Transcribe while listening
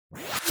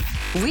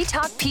We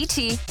talk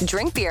PT,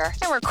 drink beer,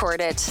 and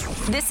record it.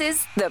 This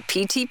is the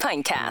PT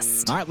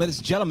Pintcast. All right, ladies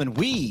and gentlemen,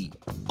 we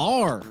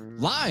are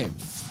live.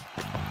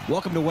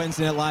 Welcome to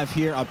Wednesday Night Live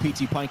here on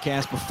PT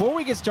Pintcast. Before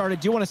we get started,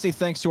 I do want to say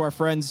thanks to our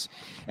friends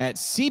at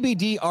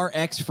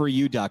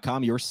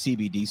CBDRXforyou.com, your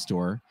CBD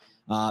store.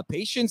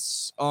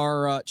 Patients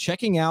are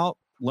checking out,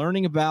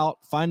 learning about,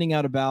 finding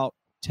out about,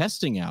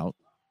 testing out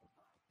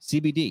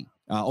CBD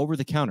over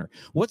the counter.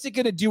 What's it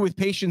going to do with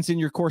patients in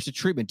your course of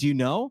treatment? Do you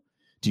know?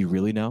 Do you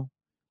really know?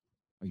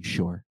 Are you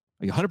sure?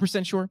 Are you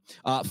 100% sure?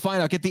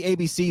 Find out. Get the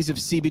ABCs of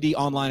CBD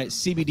online at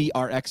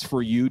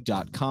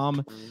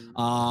CBDRXforyou.com.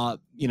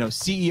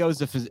 CEO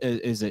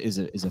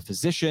is a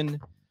physician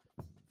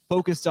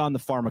focused on the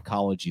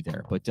pharmacology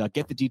there. But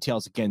get the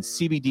details again,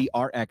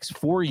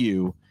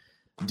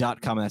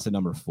 CBDRXforyou.com. That's the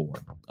number 4.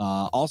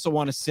 Also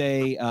want to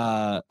say,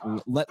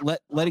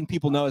 letting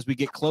people know as we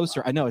get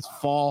closer. I know it's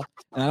fall,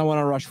 and I don't want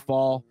to rush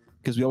fall,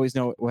 because we always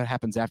know what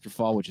happens after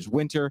fall, which is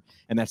winter,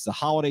 and that's the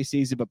holiday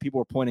season. But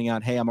people are pointing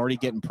out, hey, I'm already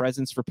getting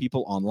presents for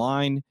people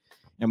online,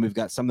 and we've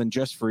got something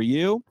just for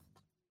you.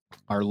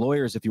 Our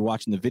lawyers, if you're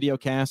watching the video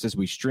cast as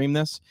we stream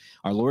this,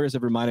 our lawyers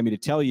have reminded me to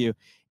tell you,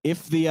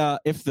 if the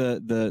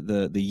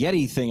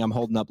Yeti thing I'm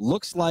holding up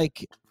looks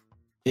like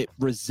it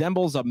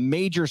resembles a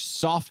major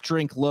soft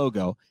drink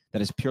logo,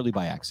 that is purely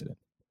by accident.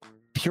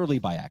 Purely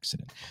by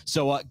accident.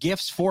 So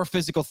gifts for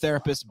physical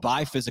therapists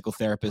by physical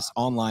therapists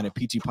online at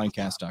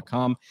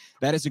ptpintcast.com.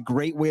 That is a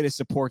great way to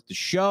support the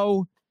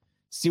show.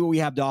 See what we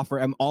have to offer.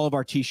 And all of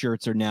our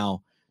t-shirts are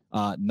now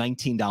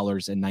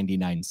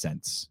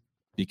 $19.99,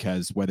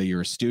 because whether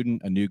you're a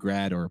student, a new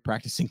grad, or a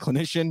practicing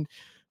clinician,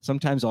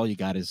 sometimes all you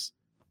got is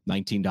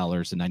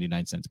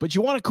 $19.99. But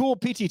you want a cool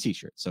PT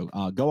t-shirt. So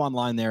go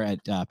online there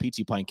at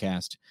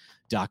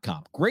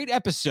ptpintcast.com. Great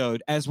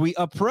episode as we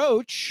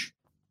approach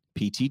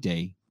PT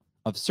Day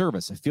of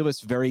Service. I feel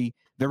it's very,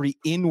 very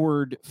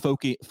inward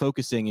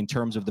focusing in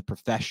terms of the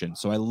profession.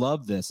 So I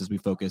love this as we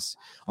focus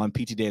on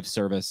PT Day of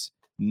Service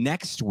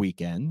next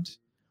weekend.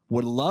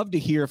 Would love to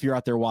hear, if you're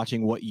out there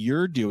watching, what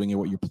you're doing and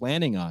what you're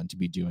planning on to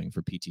be doing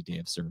for PT Day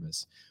of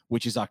Service,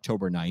 which is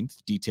October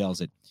 9th.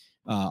 Details at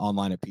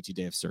online at PT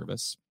Day of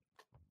Service.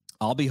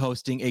 I'll be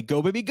hosting a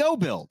Go Baby Go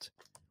build.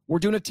 We're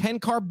doing a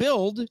 10-car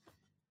build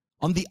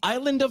on the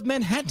island of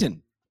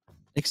Manhattan.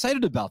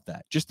 Excited about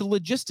that. Just the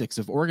logistics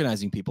of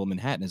organizing people in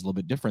Manhattan is a little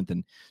bit different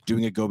than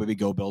doing a Go Baby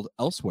Go build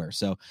elsewhere.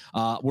 So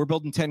we're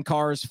building 10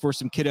 cars for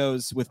some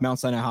kiddos with Mount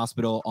Sinai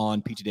Hospital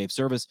on PT Day of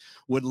Service.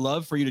 Would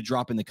love for you to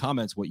drop in the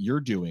comments what you're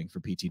doing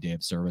for PT Day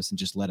of Service and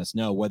just let us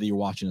know whether you're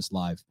watching us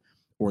live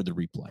or the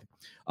replay.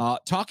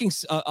 Talking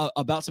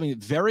about something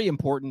very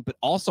important, but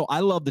also I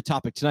love the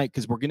topic tonight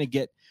because we're going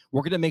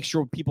to make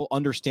sure people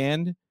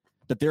understand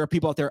that there are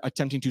people out there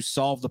attempting to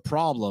solve the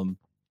problem.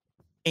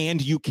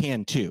 And you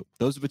can too.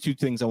 Those are the two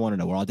things I want to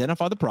know. We'll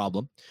identify the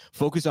problem,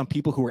 focus on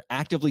people who are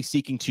actively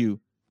seeking to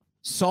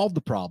solve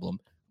the problem,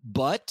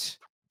 but ...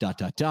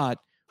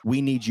 we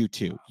need you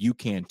too. You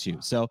can too.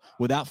 So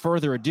without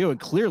further ado, and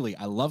clearly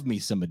I love me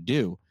some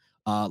ado,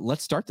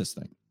 let's start this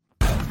thing.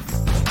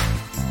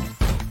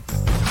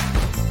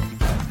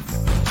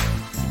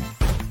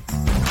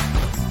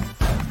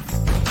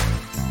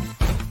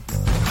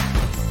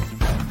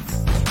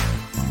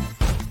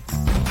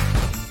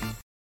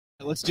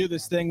 Let's do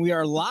this thing. We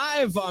are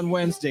live on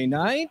Wednesday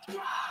night.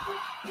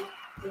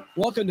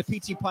 Welcome to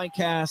PT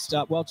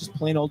Pintcast. Just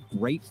plain old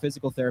great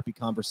physical therapy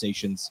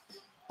conversations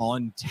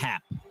on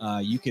tap.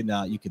 You can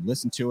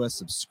listen to us,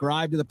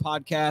 subscribe to the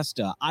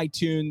podcast,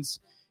 iTunes.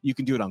 You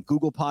can do it on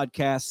Google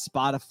Podcasts,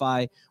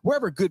 Spotify,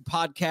 wherever good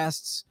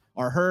podcasts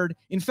are heard.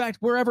 In fact,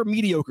 wherever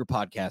mediocre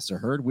podcasts are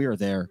heard, we are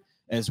there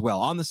as well.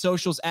 On the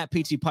socials at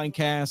PT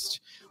Pintcast,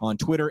 on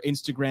Twitter,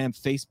 Instagram,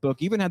 Facebook.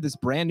 Even have this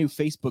brand new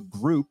Facebook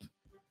group.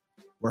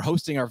 We're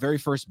hosting our very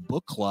first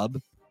book club.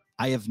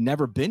 I have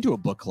never been to a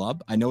book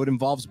club. I know it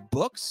involves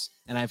books,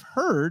 and I've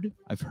heard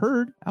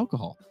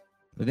alcohol.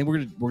 I think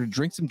we're gonna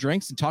drink some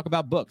drinks and talk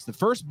about books. The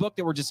first book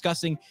that we're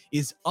discussing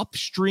is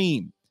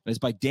Upstream. It's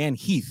by Dan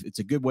Heath. It's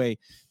a good way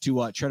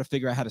to try to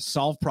figure out how to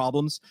solve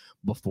problems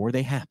before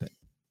they happen.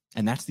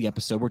 And that's the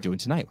episode we're doing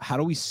tonight. How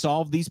do we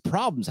solve these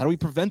problems? How do we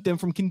prevent them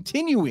from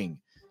continuing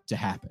to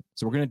happen?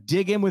 So we're going to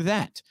dig in with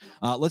that.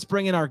 Let's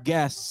bring in our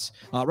guests.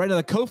 Right now,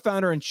 the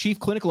co-founder and chief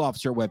clinical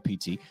officer at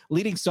WebPT,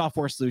 leading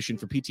software solution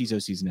for PTs,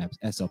 OCs, and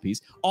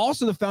SLPs.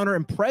 Also the founder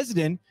and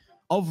president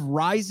of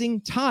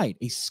Rising Tide,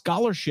 a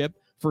scholarship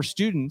for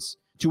students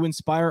to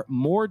inspire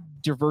more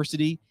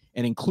diversity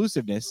and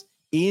inclusiveness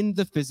in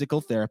the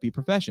physical therapy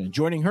profession.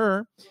 Joining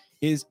her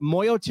is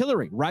Moyo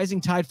Tillery,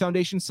 Rising Tide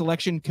Foundation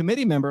Selection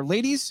Committee member.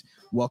 Ladies,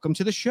 welcome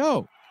to the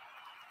show.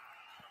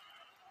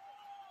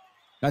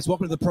 Guys,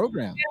 welcome to the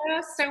program. Thank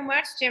you so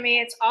much, Jimmy.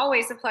 It's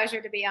always a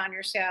pleasure to be on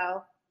your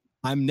show.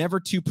 I'm never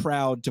too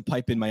proud to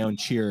pipe in my own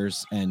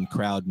cheers and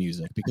crowd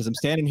music because I'm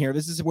standing here.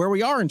 This is where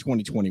we are in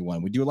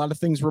 2021. We do a lot of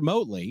things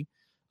remotely.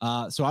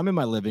 So I'm in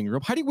my living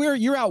room.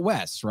 You're out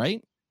west,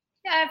 right?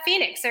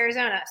 Phoenix,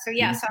 Arizona. So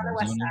yes, on the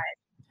west side.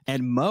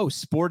 And Mo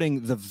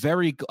sporting the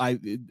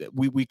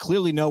we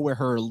clearly know where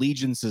her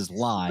allegiances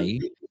lie.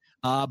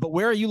 But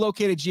where are you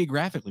located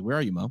geographically? Where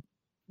are you, Mo?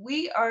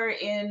 We are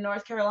in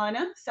North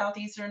Carolina,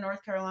 southeastern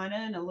North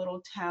Carolina, in a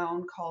little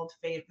town called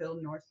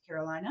Fayetteville, North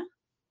Carolina.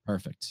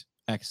 Perfect.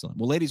 Excellent.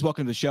 Well, ladies,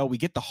 welcome to the show. We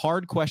get the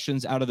hard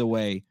questions out of the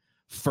way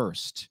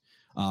first.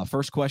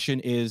 First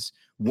question is,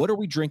 what are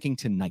we drinking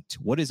tonight?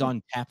 What is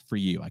on tap for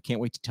you? I can't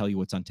wait to tell you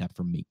what's on tap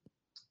for me.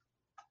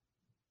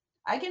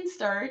 I can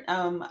start.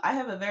 I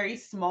have a very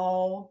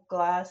small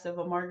glass of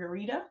a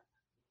margarita.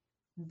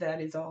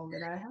 That is all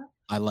that I have.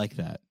 I like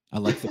that. I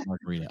like the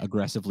margarita.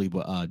 Aggressively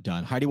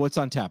done. Heidi, what's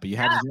on tap? You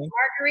have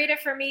margarita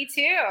for me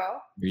too.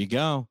 There you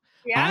go.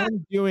 Yeah.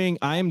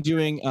 I am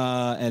doing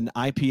an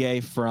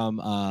IPA from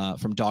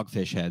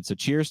Dogfish Head. So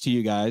cheers to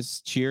you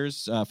guys.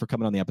 Cheers for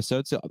coming on the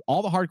episode. So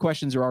all the hard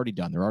questions are already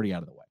done. They're already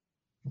out of the way.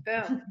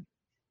 Boom.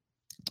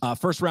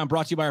 First round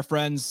brought to you by our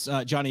friends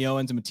Johnny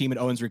Owens and the team at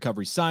Owens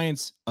Recovery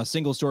Science, a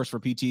single source for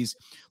PTs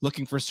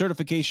looking for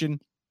certification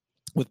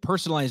with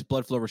personalized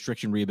blood flow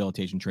restriction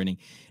rehabilitation training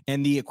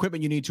and the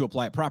equipment you need to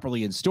apply it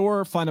properly in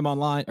store. Find them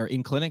online or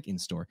in clinic, in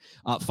store.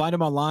 Find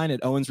them online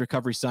at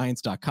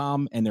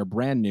owensrecoveryscience.com, and their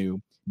brand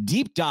new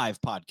deep dive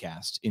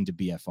podcast into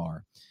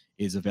BFR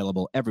is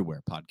available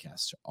everywhere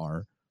podcasts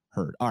are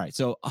heard. All right.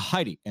 So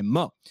Heidi and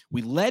Mo,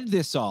 we led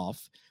this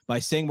off by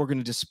saying we're going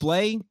to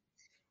display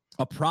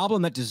a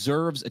problem that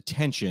deserves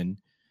attention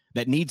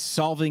that needs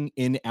solving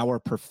in our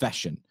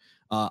profession.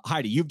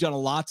 Heidi, you've done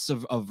lots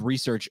of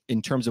research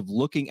in terms of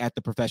looking at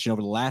the profession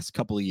over the last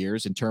couple of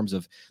years in terms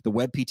of the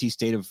Web PT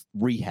state of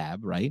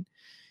rehab, right?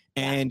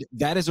 And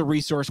that is a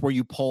resource where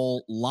you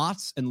poll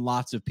lots and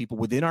lots of people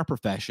within our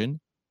profession,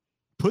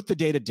 put the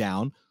data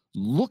down,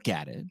 look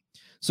at it.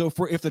 So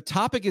if the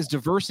topic is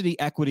diversity,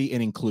 equity,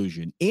 and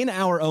inclusion in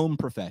our own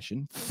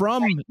profession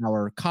from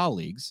our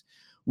colleagues,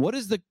 what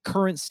does the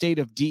current state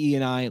of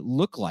DE&I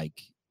look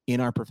like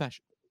in our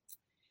profession?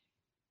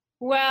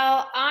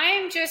 Well,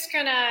 I'm just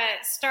going to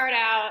start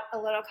out a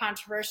little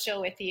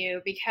controversial with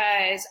you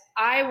because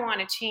I want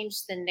to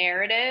change the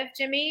narrative,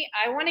 Jimmy.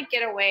 I want to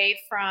get away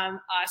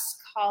from us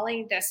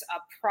calling this a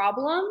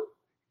problem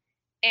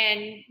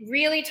and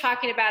really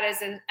talking about it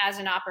as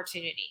an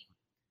opportunity.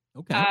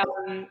 Okay.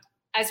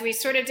 As we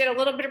sort of did a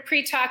little bit of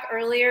pre-talk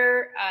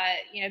earlier,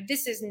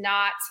 this is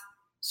not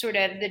sort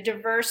of the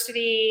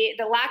diversity,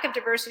 the lack of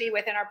diversity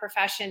within our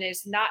profession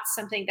is not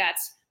something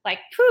that's like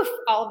poof,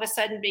 all of a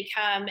sudden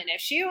become an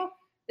issue.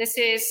 This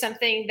is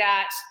something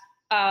that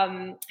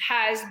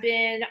has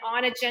been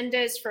on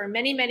agendas for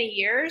many, many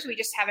years. We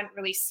just haven't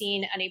really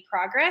seen any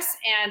progress.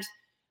 And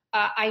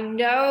I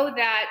know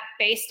that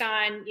based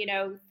on,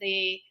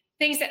 the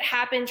things that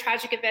happened,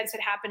 tragic events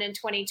that happened in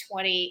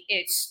 2020,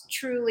 it's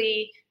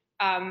truly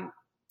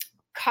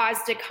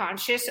caused a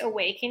conscious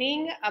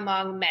awakening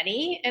among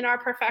many in our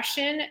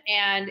profession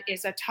and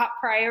is a top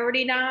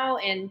priority now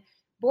in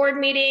board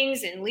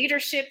meetings and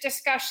leadership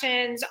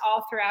discussions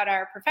all throughout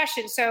our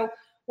profession. So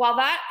while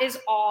that is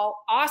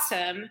all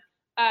awesome,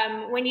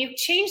 when you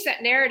change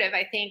that narrative,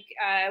 I think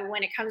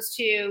when it comes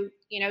to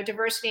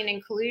diversity and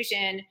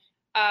inclusion,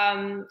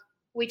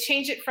 we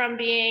change it from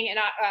being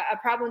a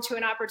problem to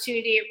an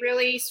opportunity. It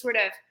really sort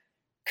of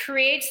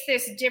creates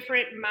this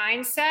different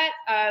mindset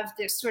of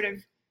this sort of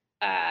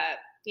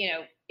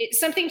it's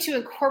something to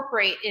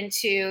incorporate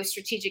into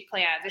strategic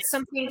plans. It's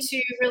something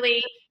to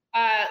really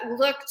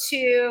look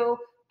to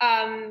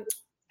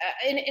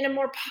in a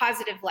more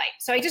positive light.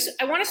 So I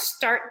want to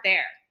start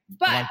there.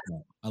 But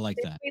I like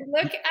that. If we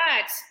look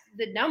at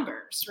the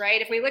numbers,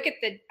 right? If we look at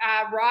the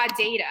raw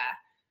data,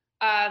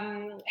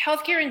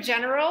 healthcare in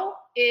general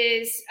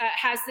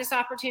has this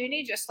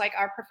opportunity, just like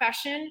our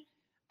profession.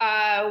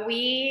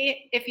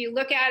 If you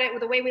look at it,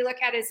 the way we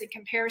look at it is in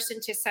comparison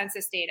to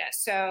census data.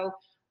 So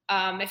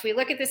if we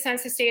look at the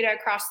census data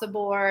across the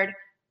board,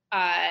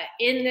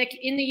 in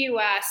the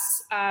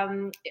U.S.,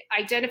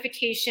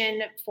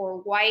 identification for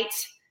white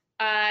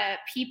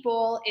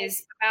people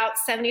is about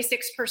 76%.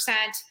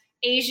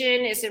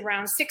 Asian is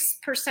around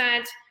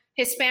 6%.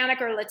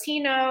 Hispanic or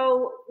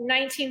Latino,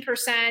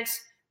 19%.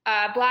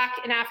 Black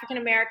and African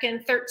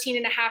American,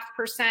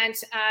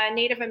 13.5%.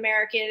 Native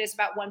American is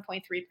about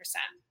 1.3%.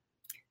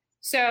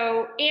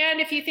 So, and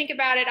if you think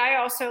about it, I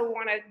also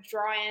want to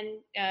draw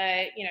in,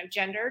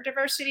 gender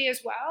diversity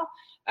as well.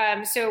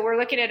 So we're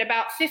looking at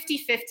about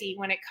 50-50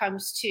 when it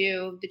comes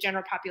to the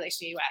general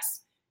population of the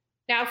U.S.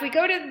 Now, if we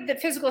go to the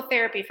physical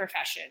therapy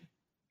profession,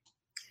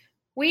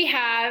 we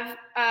have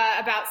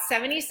about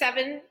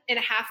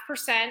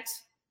 77.5%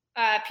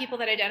 people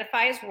that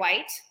identify as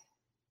white,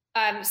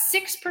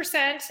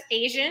 6%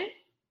 Asian.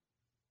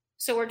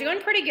 So we're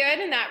doing pretty good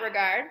in that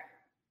regard.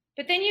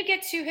 But then you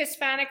get to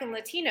Hispanic and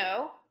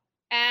Latino,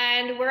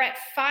 and we're at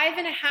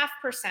 5.5%.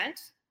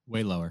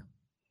 Way lower.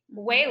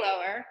 Way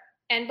lower.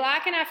 And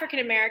Black and African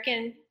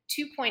American,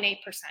 2.8%.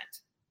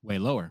 Way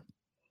lower.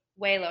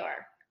 Way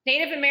lower.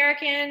 Native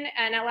American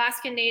and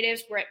Alaskan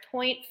Natives were at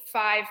 0.5%.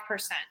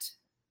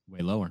 Way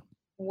lower.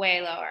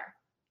 Way lower.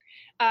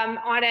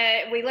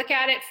 We look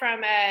at it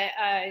from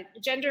a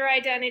gender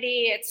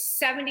identity, it's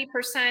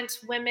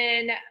 70%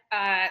 women,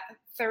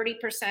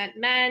 30%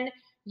 men.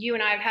 You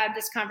and I have had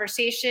this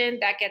conversation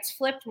that gets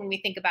flipped when we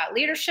think about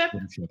leadership.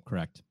 Leadership,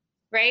 correct.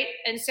 Right.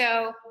 And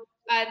so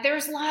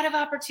there's a lot of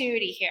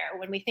opportunity here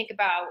when we think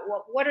about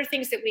what are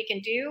things that we can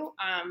do.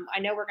 I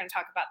know we're going to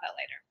talk about that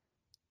later.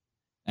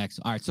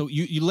 Excellent. All right. So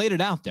you laid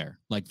it out there.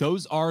 Like,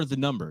 those are the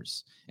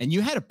numbers. And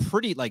you had a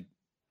pretty, like,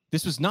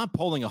 this was not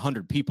polling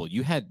 100 people.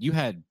 You had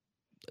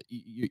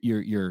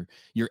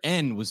your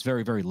N was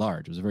very, very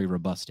large. It was a very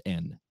robust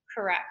N.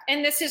 Correct.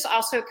 And this is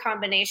also a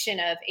combination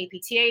of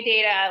APTA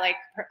data, like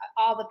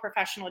all the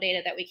professional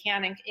data that we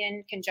can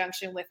in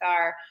conjunction with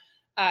our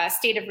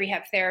state of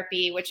rehab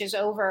therapy, which is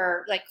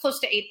over like close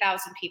to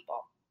 8,000 people.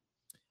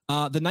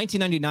 The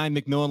 1999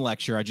 Macmillan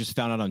lecture, I just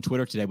found out on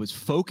Twitter today, was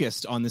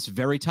focused on this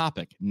very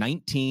topic,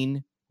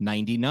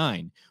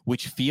 1999,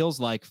 which feels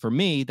like, for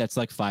me, that's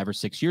like 5 or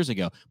 6 years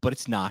ago, but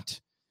it's not.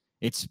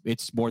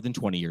 It's more than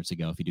 20 years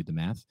ago, if you do the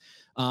math.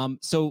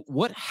 So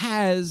what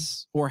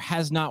has or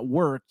has not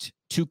worked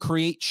to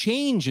create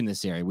change in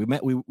this area?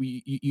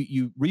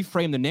 You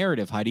reframe the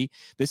narrative, Heidi.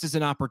 This is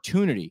an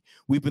opportunity.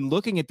 We've been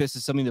looking at this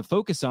as something to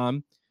focus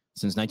on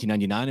since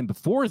 1999 and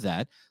before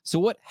that. So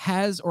what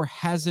has or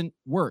hasn't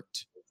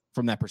worked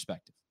from that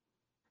perspective?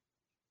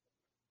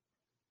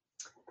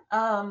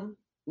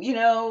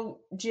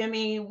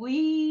 Jimmy,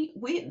 we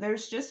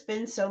there's just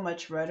been so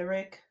much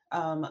rhetoric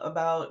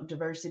about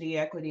diversity,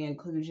 equity,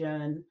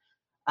 inclusion.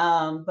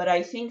 But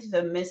I think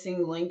the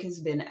missing link has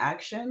been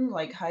action,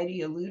 like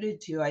Heidi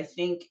alluded to. I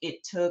think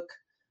it took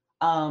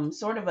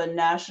sort of a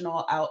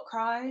national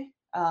outcry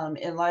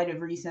in light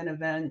of recent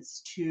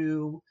events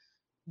to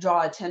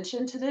draw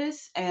attention to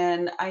this.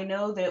 And I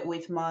know that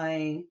with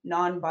my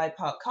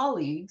non-BIPOC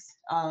colleagues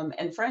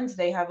and friends,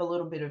 they have a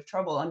little bit of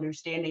trouble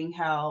understanding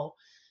how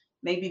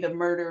maybe the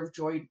murder of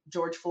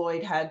George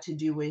Floyd had to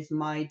do with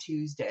My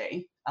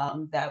Tuesday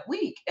that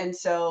week. And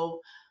so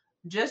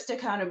just to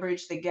kind of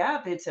bridge the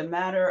gap, it's a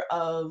matter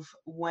of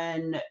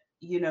when,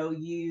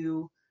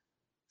 you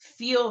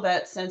feel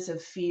that sense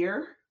of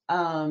fear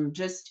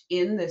just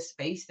in the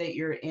space that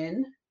you're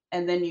in.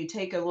 And then you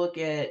take a look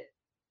at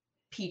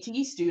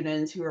PT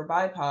students who are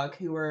BIPOC,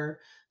 who are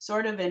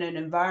sort of in an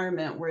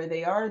environment where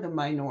they are the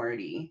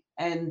minority,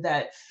 and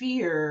that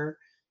fear,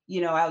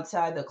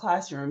 outside the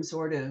classroom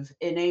sort of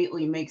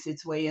innately makes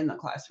its way in the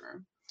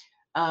classroom.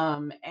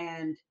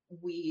 And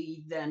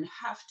we then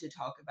have to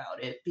talk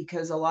about it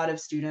because a lot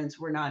of students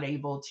were not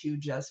able to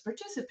just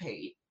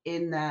participate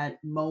in that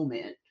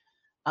moment.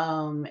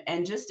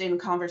 And just in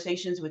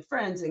conversations with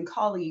friends and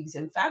colleagues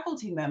and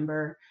faculty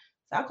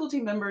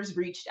members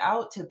reached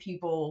out to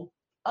people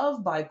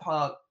of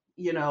BIPOC,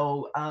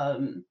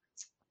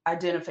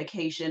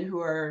 identification,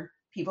 who are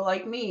people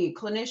like me,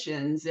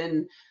 clinicians.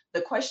 And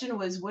the question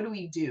was, what do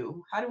we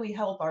do? How do we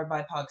help our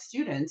BIPOC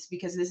students?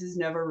 Because this has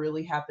never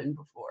really happened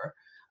before.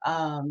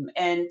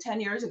 And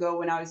 10 years ago,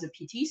 when I was a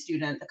PT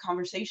student, the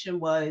conversation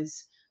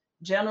was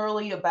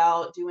generally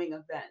about doing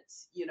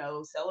events,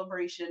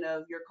 celebration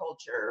of your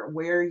culture,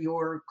 wear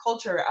your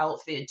culture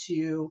outfit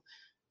to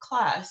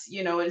class,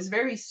 it is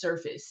very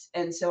surface.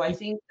 And so I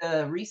think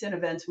the recent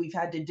events, we've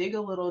had to dig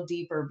a little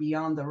deeper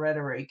beyond the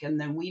rhetoric, and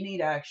then we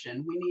need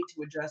action. We need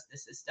to address the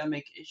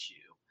systemic issue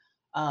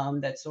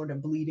that's sort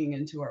of bleeding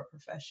into our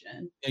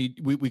profession.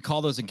 We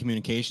call those in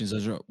communications,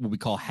 those are what we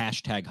call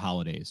hashtag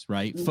holidays,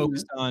 right? Mm-hmm.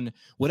 Focused on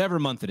whatever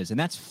month it is. And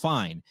that's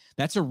fine.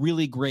 That's a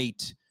really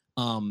great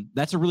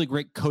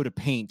coat of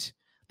paint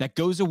that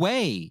goes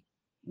away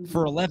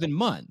for 11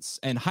 months.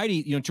 And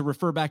Heidi, to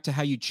refer back to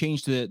how you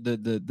changed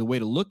the way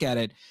to look at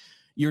it,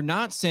 you're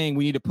not saying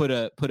we need to put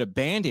a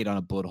Band-Aid on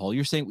a bullet hole.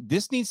 You're saying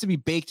this needs to be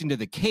baked into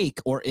the cake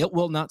or it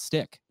will not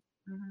stick.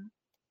 Mm-hmm.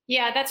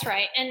 Yeah, that's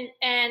right.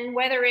 And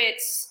whether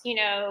it's,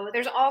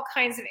 there's all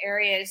kinds of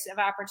areas of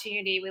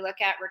opportunity. We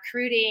look at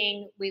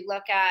recruiting, we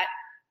look at,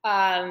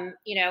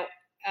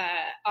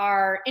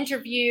 our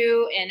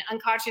interview and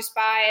unconscious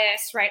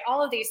bias, right?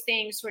 All of these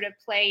things sort of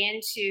play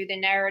into the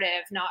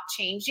narrative not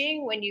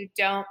changing when you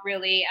don't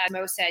really, as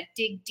Mo said,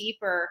 dig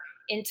deeper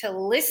into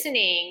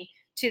listening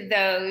to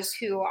those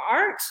who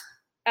aren't,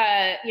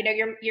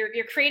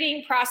 you're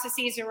creating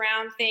processes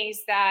around things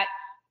that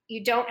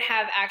you don't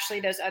have actually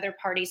those other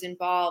parties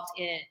involved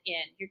in.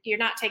 You're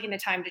not taking the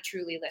time to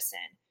truly listen.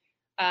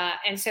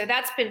 And so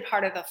that's been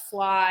part of the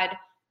flawed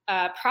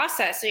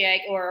process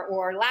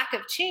or lack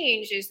of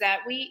change, is that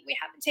we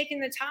haven't taken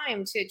the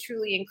time to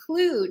truly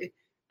include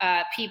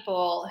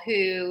people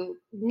who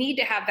need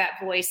to have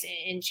that voice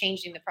in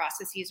changing the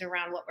processes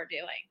around what we're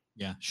doing.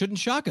 Yeah, shouldn't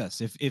shock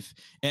us. If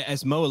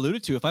as Mo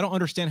alluded to, if I don't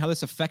understand how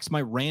this affects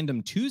my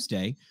random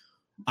Tuesday,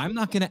 I'm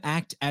not going to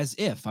act as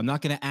if. I'm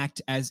not going to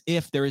act as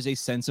if there is a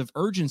sense of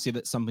urgency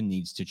that something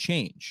needs to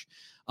change.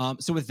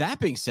 So with that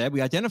being said,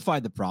 we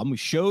identified the problem. We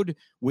showed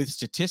with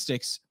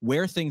statistics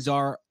where things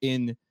are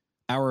in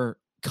our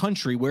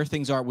country, where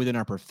things are within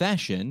our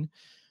profession.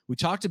 We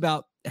talked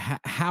about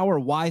how or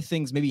why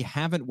things maybe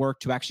haven't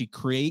worked to actually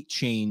create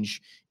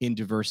change in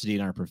diversity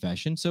in our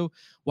profession. So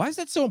why is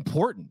that so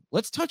important?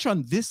 Let's touch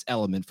on this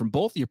element from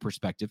both of your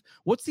perspective.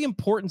 What's the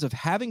importance of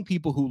having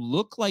people who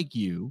look like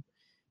you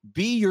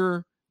be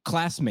your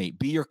classmate,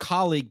 be your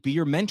colleague, be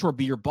your mentor,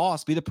 be your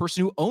boss, be the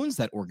person who owns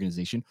that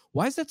organization.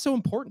 Why is that so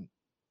important?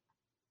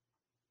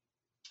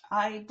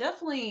 I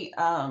definitely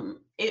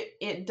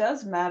it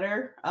does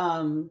matter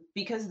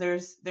because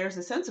there's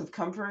a sense of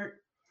comfort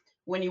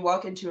when you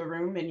walk into a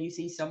room and you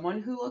see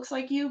someone who looks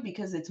like you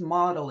because it's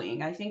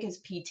modeling. I think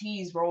as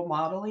PTs, role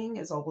modeling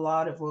is a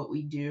lot of what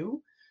we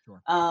do.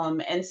 Sure.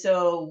 And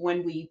so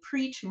when we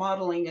preach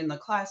modeling in the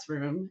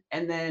classroom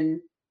and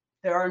then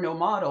there are no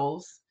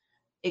models,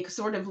 it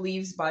sort of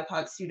leaves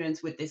BIPOC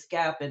students with this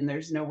gap and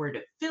there's nowhere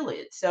to fill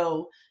it.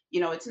 So,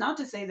 it's not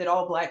to say that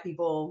all Black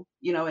people,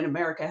 in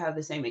America have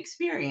the same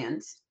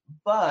experience,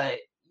 but,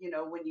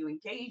 when you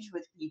engage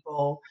with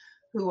people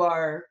who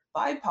are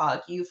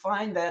BIPOC, you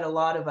find that a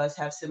lot of us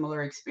have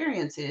similar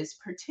experiences,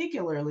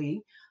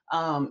 particularly,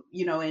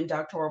 in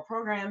doctoral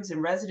programs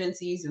and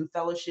residencies and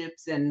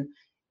fellowships. And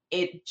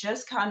it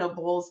just kind of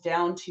boils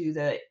down to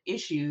the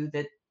issue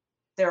that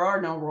there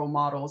are no role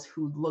models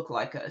who look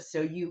like us.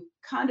 So you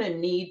kind of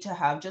need to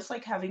have, just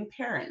like having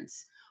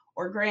parents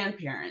or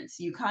grandparents,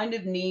 you kind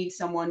of need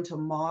someone to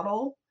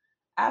model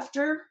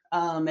after.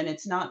 And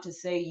it's not to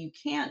say you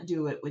can't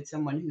do it with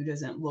someone who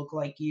doesn't look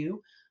like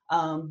you.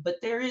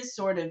 But there is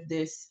sort of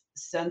this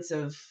sense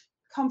of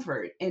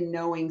comfort in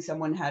knowing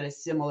someone had a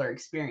similar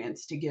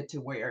experience to get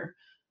to where,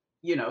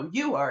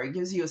 you are. It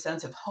gives you a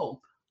sense of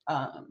hope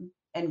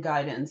and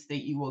guidance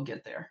that you will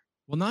get there.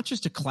 Well, not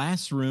just a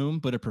classroom,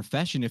 but a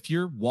profession. If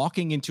you're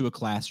walking into a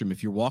classroom,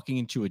 if you're walking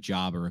into a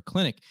job or a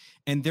clinic,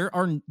 and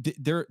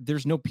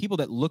there's no people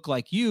that look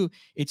like you,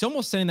 it's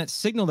almost sending that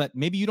signal that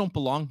maybe you don't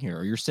belong here.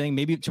 Or you're saying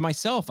maybe to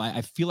myself,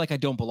 I feel like I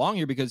don't belong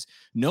here because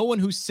no one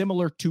who's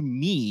similar to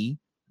me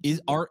is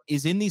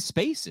in these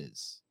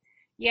spaces.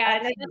 Yeah,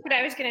 and that's what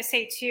I was going to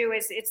say too.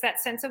 Is it's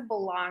that sense of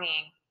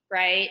belonging,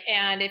 right?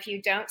 And if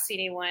you don't see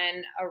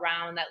anyone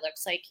around that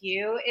looks like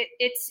you,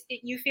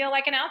 you feel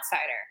like an outsider.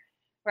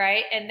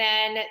 Right. And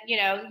then,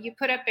 you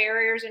put up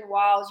barriers and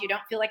walls. You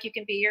don't feel like you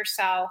can be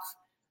yourself,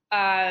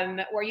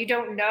 or you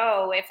don't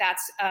know if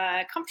that's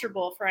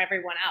comfortable for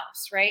everyone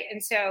else. Right.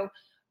 And so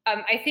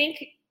I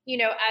think,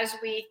 as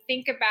we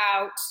think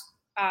about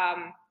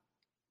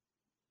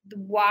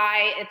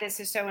why this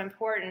is so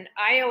important,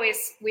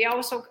 we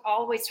also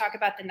always talk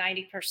about the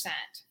 90%.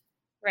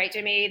 Right.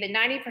 To me, the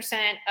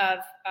 90% of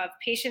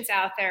patients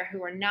out there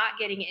who are not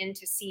getting in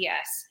to see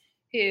us,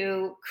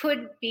 who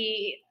could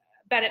be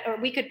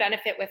or we could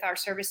benefit with our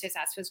services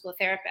as physical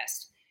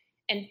therapists.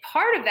 And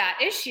part of that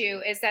issue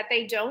is that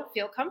they don't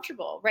feel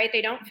comfortable, right?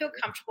 They don't feel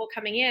comfortable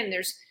coming in.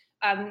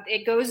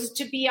 It goes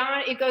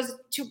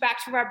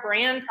back to our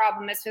brand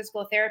problem as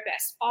physical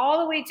therapists,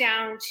 all the way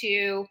down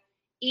to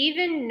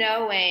even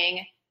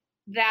knowing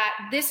that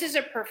this is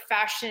a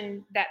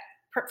profession that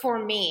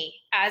for me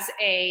as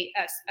a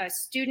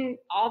student,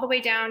 all the way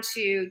down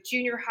to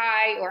junior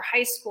high or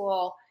high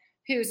school,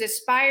 who's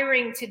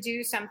aspiring to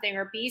do something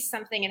or be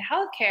something in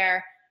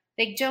healthcare,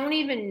 they don't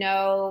even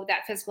know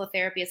that physical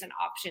therapy is an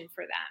option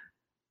for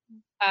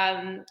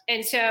them.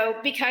 And so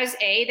because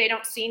A, they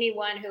don't see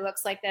anyone who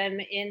looks like them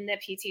in the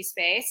PT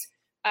space,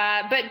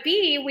 but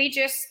B,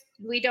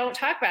 we don't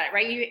talk about it,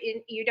 right?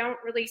 You don't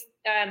really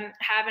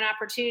have an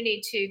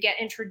opportunity to get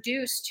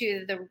introduced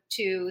to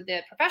the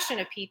profession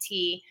of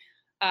PT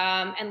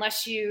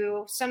unless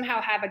you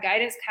somehow have a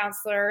guidance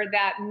counselor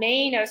that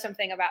may know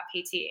something about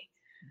PT.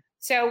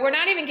 So we're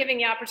not even giving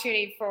the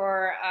opportunity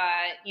for,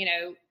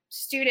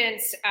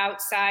 students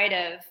outside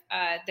of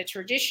the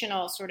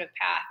traditional sort of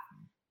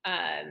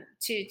path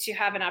to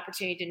have an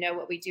opportunity to know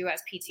what we do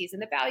as PTs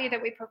and the value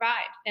that we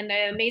provide and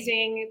the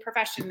amazing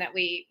profession that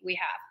we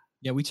have.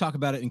 Yeah, we talk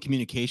about it in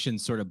communication,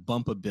 sort of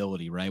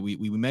bumpability, right?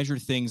 We measure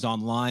things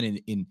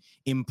online in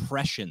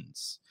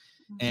impressions.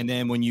 And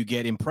then when you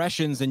get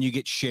impressions, then you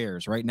get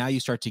shares, right? Now you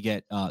start to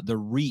get the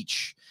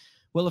reach.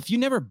 Well, if you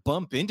never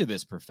bump into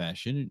this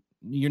profession,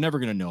 you're never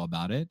going to know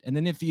about it. And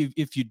then if you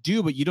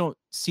do, but you don't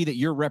see that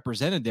you're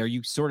represented there,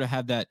 you sort of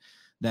have that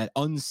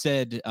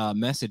unsaid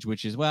message,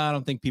 which is, well, I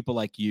don't think people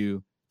like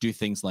you do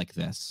things like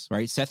this,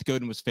 right? Seth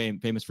Godin was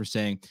famous for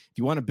saying, if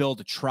you want to build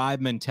a tribe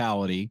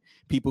mentality,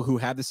 people who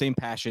have the same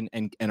passion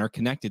and are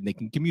connected, and they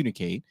can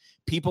communicate,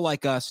 people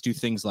like us do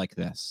things like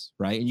this,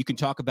 right? And you can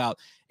talk about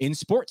in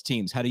sports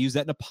teams, how to use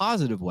that in a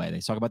positive way.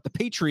 They talk about the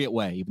Patriot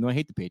way, even though I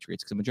hate the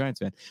Patriots because I'm a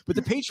Giants fan, but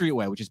the Patriot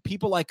way, which is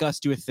people like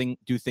us do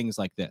things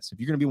like this. If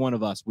you're going to be one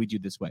of us, we do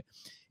this way.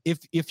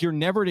 If you're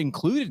never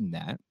included in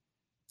that,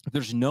 if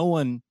there's no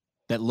one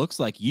that looks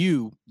like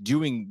you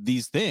doing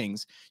these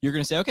things, you're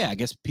going to say, okay, I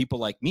guess people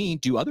like me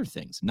do other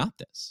things, not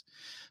this.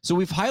 So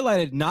we've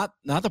highlighted not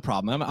the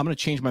problem. I'm going to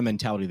change my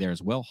mentality there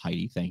as well,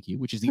 Heidi, thank you,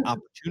 which is the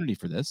opportunity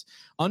for this.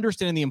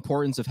 Understanding the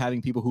importance of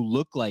having people who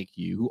look like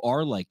you, who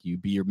are like you,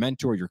 be your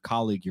mentor, your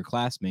colleague, your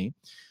classmate.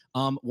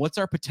 What's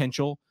our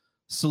potential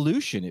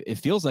solution? It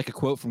feels like a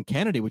quote from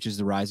Kennedy, which is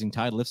the rising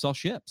tide lifts all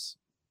ships.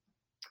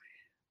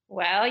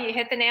 Well, you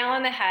hit the nail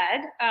on the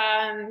head.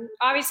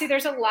 Obviously,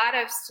 there's a lot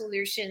of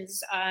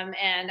solutions,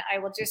 and I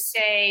will just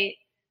say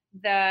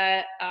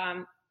the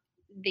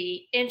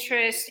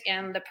interest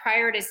and the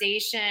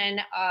prioritization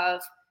of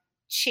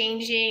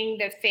changing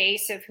the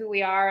face of who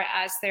we are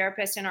as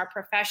therapists in our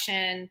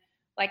profession,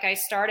 like I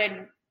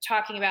started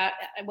talking about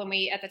when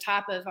we at the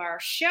top of our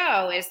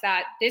show, is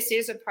that this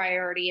is a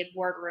priority in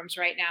boardrooms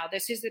right now.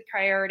 This is the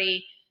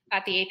priority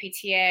at the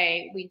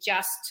APTA. We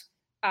just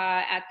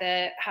at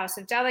the House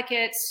of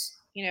Delegates,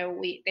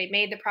 they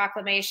made the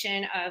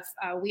proclamation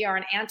of we are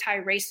an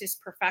anti-racist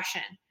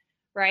profession,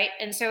 right?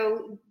 And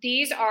so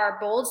these are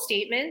bold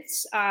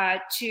statements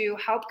to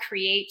help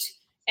create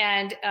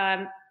and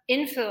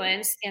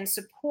influence and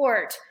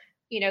support,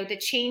 the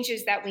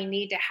changes that we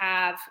need to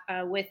have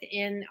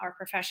within our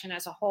profession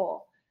as a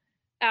whole.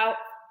 Now,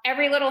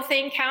 every little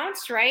thing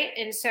counts, right?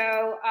 And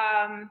so,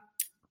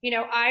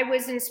 I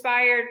was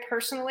inspired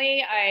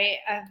personally. I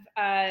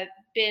have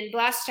been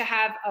blessed to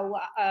have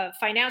a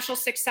financial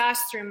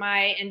success through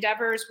my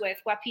endeavors with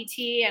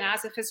WebPT and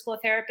as a physical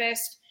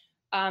therapist.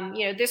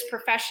 This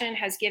profession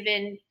has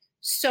given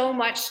so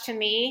much to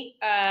me.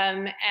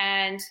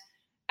 And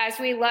as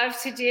we love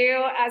to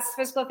do as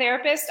physical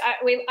therapists,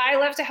 I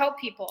love to help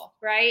people,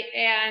 right?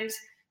 And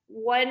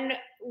one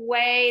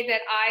way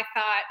that I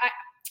thought,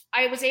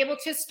 I was able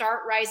to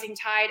start Rising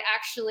Tide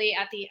actually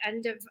at the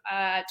end of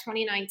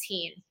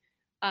 2019,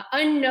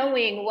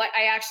 unknowing what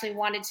I actually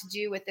wanted to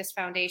do with this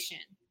foundation.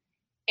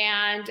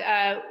 And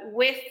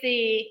with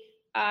the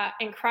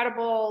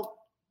incredible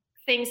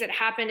things that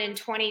happened in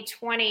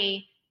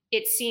 2020,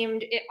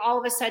 it all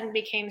of a sudden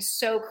became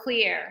so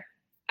clear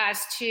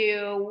as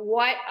to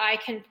what I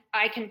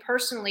can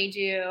personally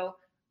do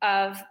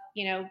of,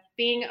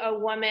 being a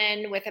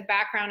woman with a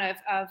background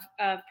of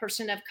a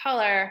person of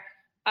color.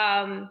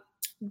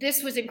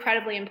 This was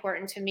incredibly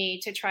important to me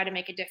to try to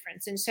make a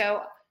difference. And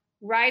so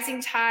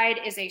Rising Tide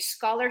is a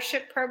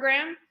scholarship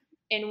program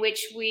in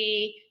which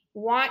we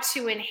want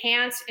to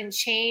enhance and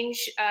change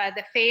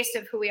the face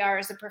of who we are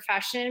as a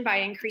profession by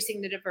increasing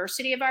the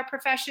diversity of our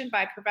profession,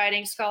 by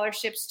providing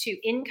scholarships to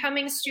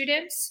incoming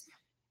students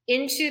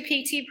into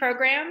PT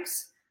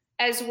programs,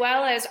 as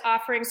well as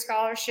offering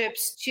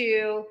scholarships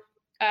to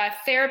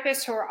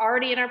therapists who are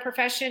already in our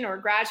profession or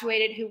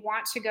graduated who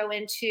want to go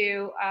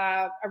into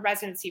a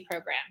residency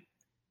program.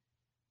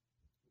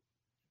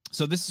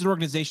 So this is an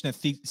organization that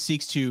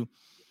seeks to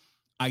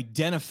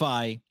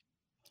identify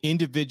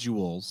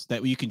individuals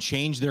that you can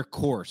change their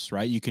course,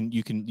 right? You can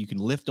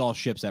lift all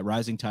ships. That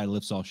Rising Tide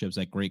lifts all ships.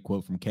 That great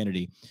quote from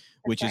Kennedy,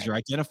 which is you're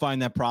identifying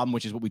that problem,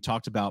 which is what we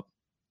talked about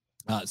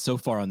so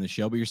far on the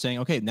show. But you're saying,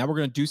 okay, now we're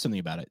going to do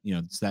something about it.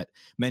 It's that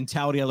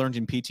mentality I learned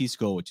in PT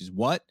school, which is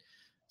what,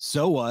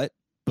 so what,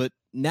 but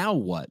now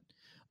what?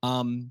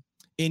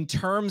 In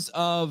terms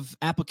of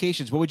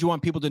applications, what would you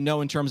want people to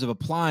know in terms of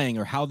applying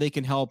or how they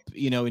can help,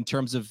 in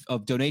terms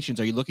of donations?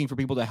 Are you looking for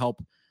people to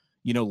help,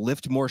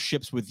 lift more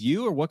ships with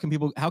you, or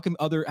how can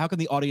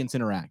the audience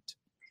interact?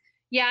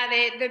 Yeah,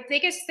 the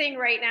biggest thing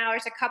right now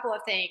is a couple of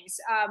things.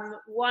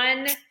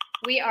 One,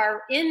 we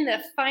are in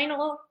the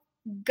final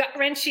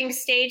gut-wrenching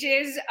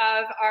stages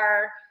of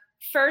our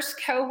first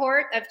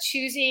cohort of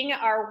choosing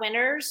our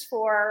winners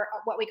for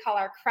what we call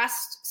our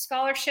CREST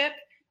scholarship,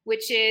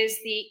 which is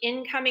the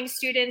incoming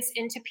students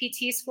into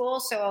PT school.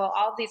 So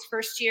all these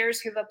first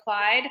years who've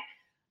applied.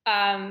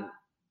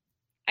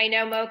 I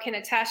know Mo can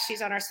attest,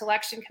 she's on our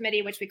selection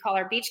committee, which we call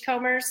our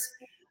beachcombers.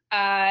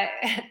 It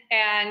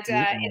has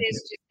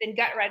just been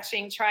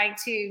gut-wrenching trying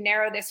to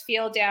narrow this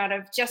field down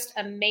of just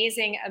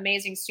amazing,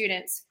 amazing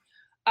students.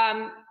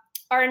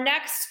 Our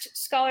next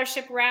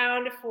scholarship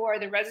round for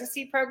the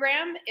residency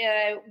program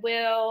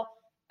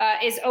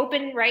is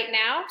open right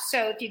now.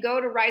 So if you go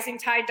to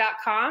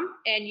risingtide.com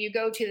and you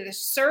go to the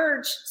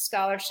Surge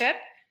Scholarship,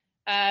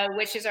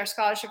 which is our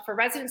scholarship for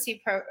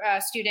residency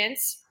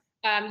students,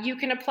 you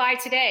can apply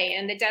today,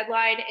 and the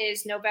deadline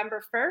is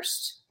November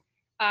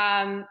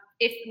 1st.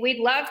 If we'd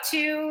love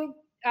to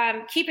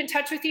keep in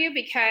touch with you,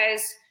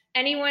 because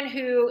anyone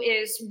who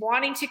is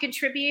wanting to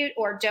contribute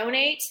or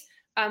donate,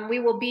 we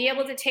will be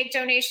able to take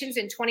donations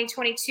in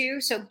 2022.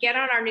 So get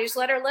on our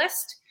newsletter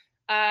list.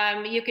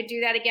 You could do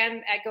that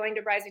again at going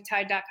to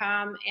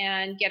risingtide.com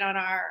and get on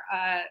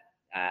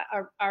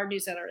our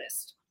newsletter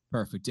list.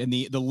 Perfect. And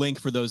the link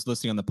for those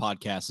listening on the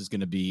podcast is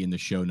going to be in the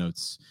show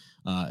notes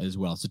as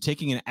well. So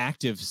taking an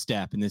active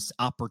step in this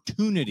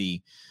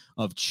opportunity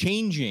of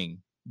changing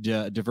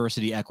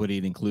diversity, equity,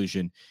 and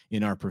inclusion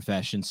in our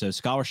profession. So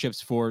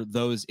scholarships for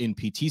those in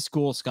PT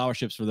school,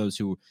 scholarships for those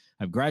who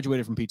have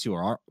graduated from PT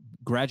or are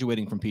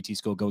graduating from PT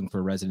school, going for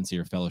a residency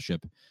or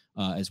fellowship,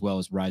 as well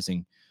as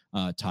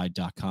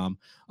risingtide.com.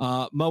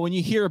 Mo, when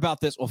you hear about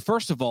this, well,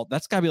 first of all,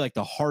 that's got to be like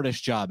the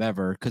hardest job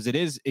ever, because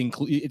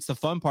it's the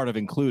fun part of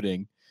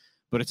including,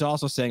 but it's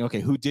also saying, okay,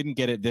 who didn't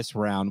get it this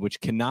round,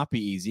 which cannot be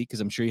easy, because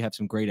I'm sure you have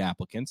some great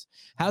applicants.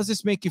 How does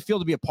this make you feel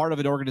to be a part of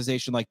an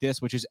organization like this,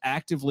 which is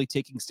actively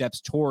taking steps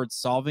towards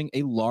solving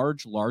a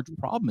large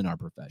problem in our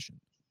profession?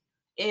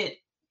 It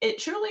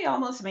truly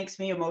almost makes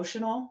me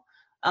emotional.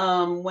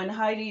 When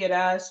Heidi had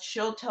asked,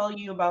 she'll tell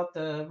you about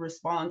the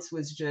response I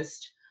was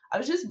just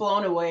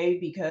blown away,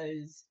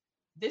 because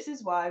this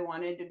is why I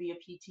wanted to be a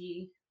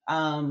PT,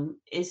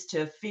 is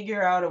to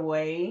figure out a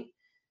way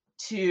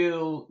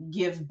to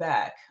give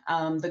back.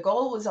 The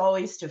goal was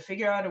always to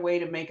figure out a way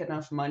to make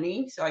enough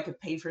money so I could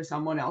pay for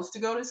someone else to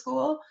go to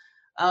school.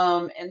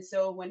 And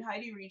so when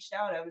Heidi reached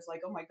out, I was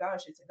like, oh my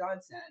gosh, it's a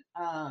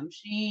godsend.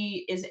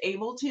 She is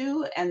able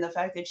to, and the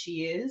fact that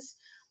she is,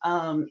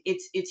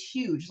 it's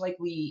huge. Like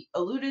we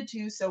alluded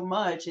to so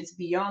much, it's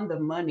beyond the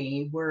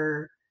money.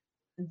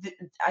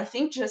 I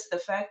think just the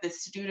fact that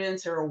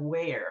students are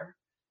aware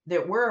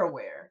that we're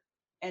aware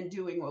and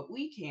doing what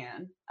we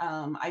can,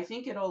 I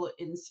think it'll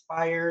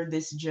inspire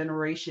this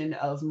generation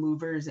of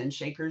movers and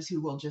shakers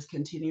who will just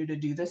continue to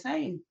do the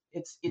same.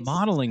 It's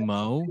modeling,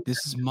 Mo.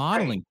 This is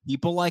modeling. Right.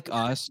 People like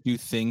us do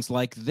things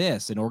like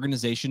this. An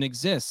organization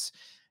exists.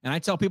 And I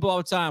tell people all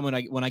the time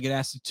when I get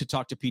asked to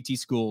talk to PT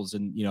schools,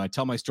 and I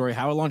tell my story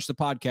how I launched the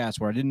podcast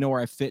where I didn't know where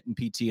I fit in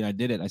PT and I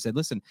did it. I said,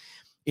 listen,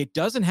 it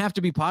doesn't have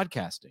to be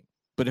podcasting,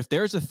 but if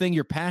there's a thing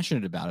you're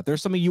passionate about, if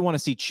there's something you want to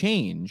see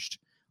changed,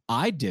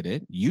 I did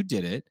it, you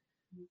did it.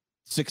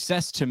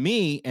 Success to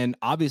me, and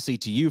obviously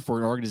to you for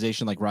an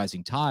organization like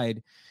Rising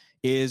Tide,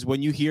 is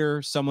when you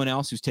hear someone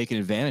else who's taken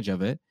advantage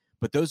of it.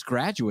 But those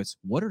graduates,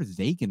 what are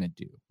they going to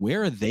do?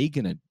 Where are they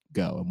going to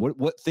go? And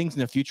what things in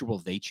the future will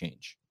they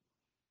change?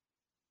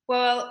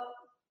 Well,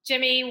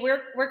 Jimmy,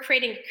 we're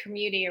creating a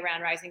community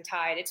around Rising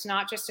Tide. It's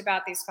not just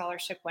about these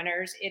scholarship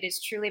winners. It is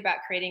truly about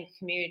creating a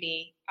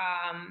community.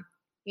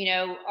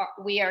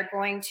 We are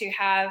going to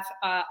have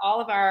all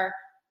of our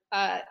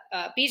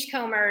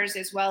beachcombers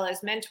as well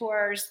as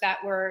mentors that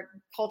we're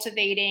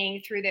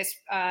cultivating through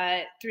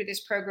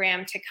this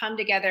program to come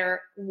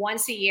together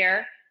once a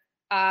year,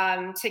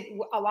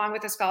 along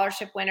with the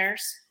scholarship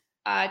winners,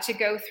 to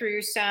go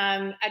through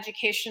some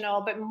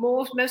educational, but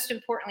most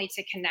importantly,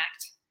 to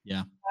connect.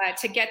 Yeah.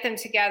 To get them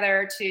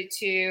together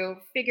to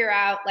figure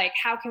out like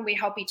how can we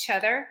help each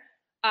other,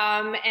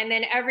 and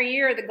then every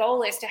year the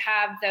goal is to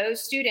have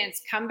those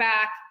students come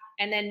back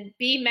and then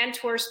be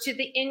mentors to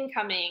the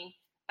incoming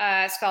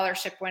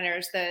scholarship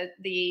winners,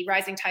 the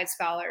Rising Tide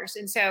scholars.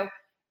 And so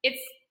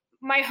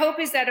my hope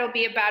is that it'll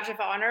be a badge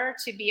of honor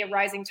to be a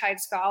Rising Tide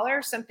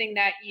scholar, something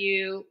that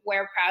you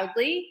wear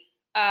proudly,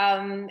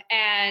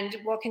 and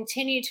will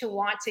continue to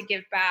want to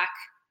give back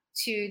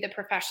to the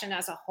profession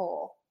as a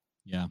whole.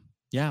 Yeah.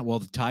 Yeah. Well,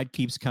 the tide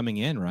keeps coming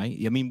in, right?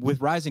 I mean,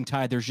 with Rising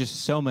Tide, there's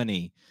just so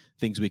many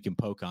things we can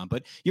poke on,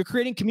 but you're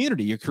creating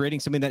community. You're creating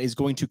something that is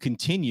going to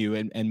continue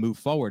and move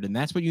forward. And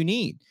that's what you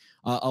need.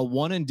 A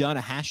one and done,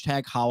 a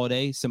hashtag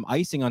holiday, some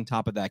icing on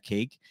top of that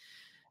cake.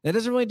 That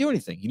doesn't really do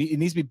anything. It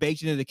needs to be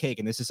baked into the cake.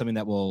 And this is something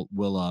that will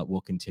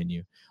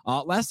continue.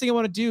 Last thing I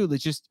want to do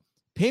is just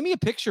paint me a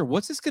picture.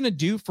 What's this going to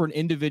do for an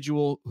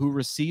individual who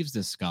receives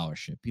this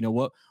scholarship?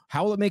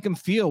 How will it make them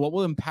feel? What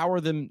will empower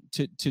them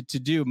to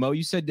do? Mo,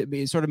 you said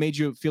it sort of made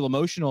you feel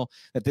emotional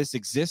that this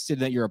existed,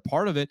 that you're a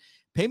part of it.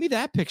 Paint me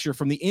that picture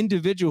from the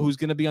individual who's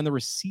going to be on the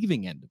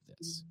receiving end of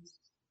this.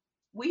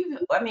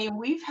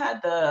 We've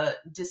had the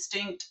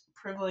distinct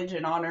privilege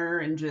and honor,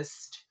 and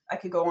just, I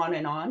could go on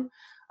and on,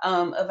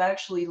 of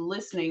actually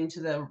listening to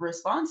the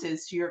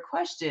responses to your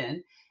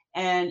question.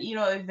 And,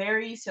 it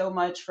varies so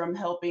much from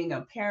helping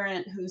a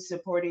parent who's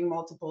supporting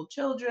multiple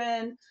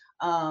children,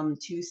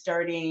 to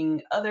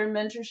starting other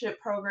mentorship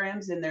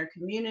programs in their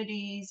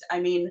communities. I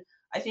mean,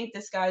 I think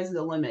the sky's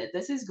the limit.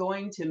 This is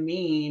going to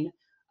mean,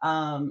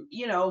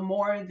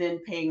 more than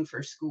paying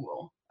for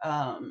school.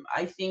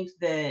 I think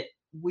that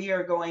we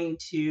are going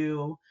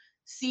to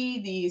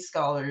see these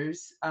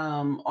scholars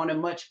on a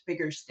much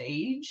bigger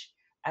stage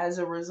as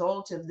a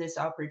result of this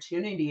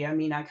opportunity. I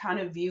mean, I kind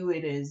of view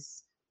it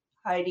as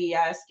Heidi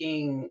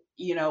asking,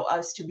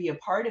 us to be a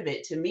part of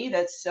it. To me,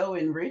 that's so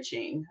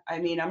enriching. I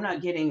mean, I'm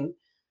not getting,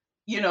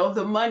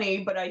 the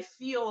money, but I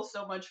feel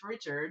so much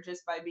richer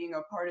just by being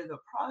a part of the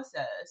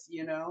process,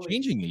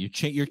 Changing it.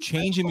 You're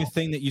changing the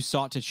thing that you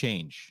sought to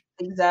change.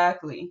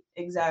 Exactly.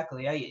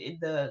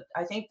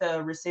 I think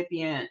the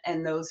recipient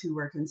and those who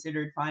were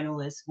considered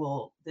finalists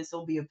this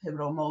will be a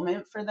pivotal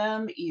moment for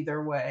them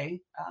either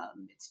way.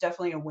 It's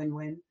definitely a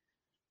win-win.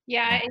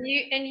 Yeah,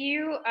 and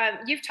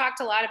you've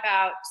talked a lot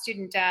about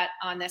student debt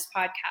on this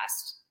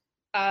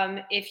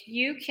podcast. If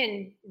you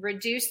can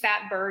reduce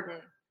that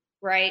burden,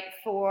 right,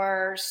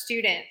 for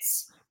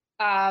students,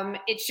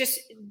 it's just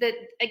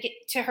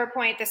to her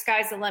point, the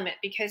sky's the limit,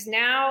 because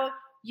now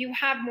you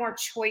have more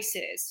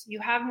choices. You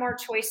have more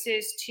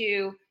choices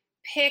to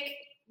pick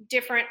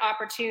different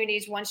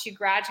opportunities once you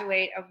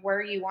graduate of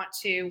where you want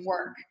to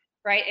work.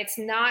 Right? It's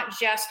not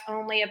just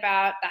only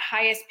about the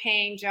highest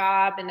paying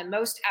job and the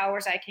most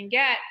hours I can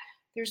get.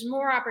 There's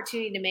more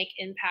opportunity to make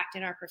impact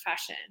in our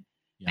profession.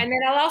 Yeah. And then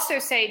I'll also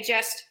say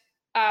just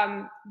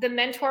the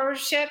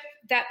mentorship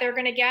that they're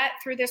going to get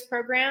through this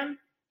program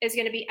is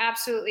going to be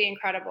absolutely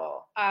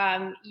incredible.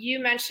 You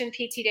mentioned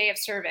PT Day of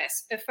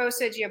Service.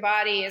 Efosa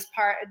Badia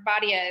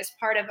is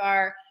part of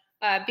our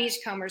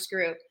Beachcombers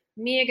group.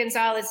 Mia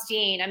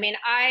Gonzalez-Dean. I mean,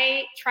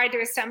 I tried to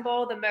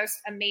assemble the most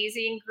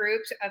amazing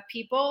group of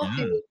people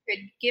who could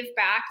give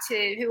back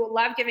who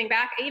love giving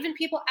back, even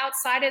people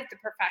outside of the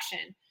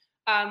profession.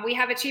 We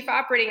have a chief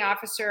operating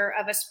officer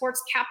of a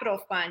sports capital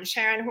fund,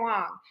 Sharon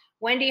Huang.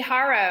 Wendy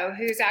Haro,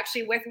 who's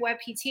actually with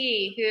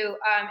WebPT, who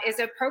is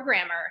a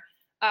programmer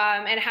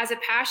and has a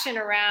passion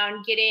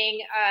around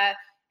getting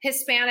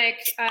Hispanic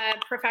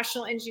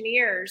professional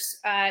engineers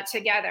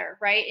together,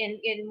 right?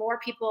 In more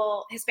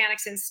people,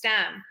 Hispanics in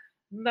STEM.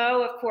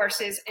 Mo, of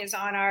course, is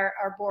on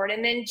our board.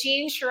 And then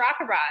Jean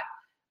Shirakabat,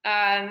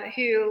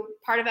 who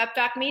part of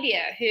UpDoc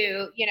Media,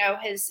 who,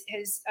 has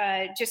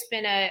just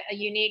been a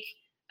unique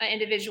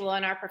individual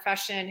in our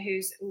profession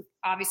who's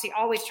obviously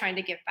always trying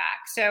to give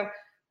back. So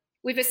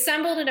we've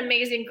assembled an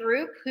amazing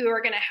group who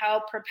are going to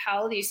help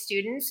propel these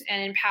students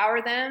and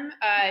empower them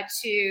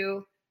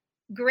to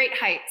great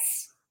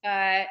heights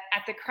at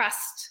the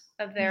crest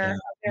of their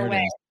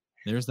way.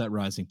 There's that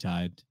rising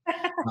tide.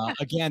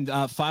 Again,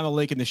 final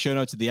link in the show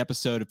notes of the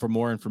episode for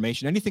more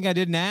information. Anything I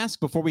didn't ask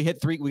before we hit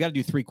 3? We got to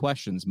do 3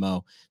 questions,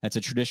 Mo. That's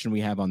a tradition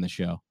we have on the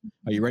show.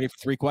 Are you ready for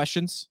 3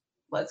 questions?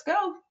 Let's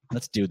go.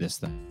 Let's do this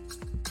thing.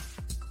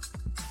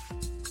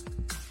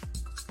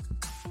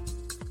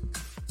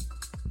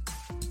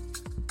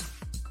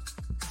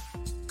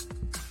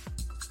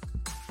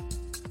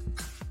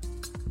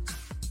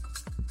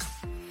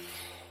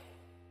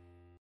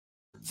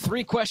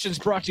 Three questions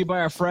brought to you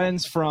by our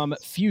friends from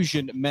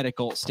Fusion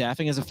Medical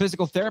Staffing. As a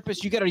physical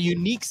therapist, you got a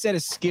unique set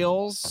of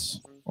skills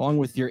along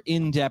with your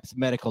in-depth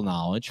medical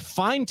knowledge,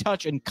 fine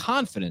touch, and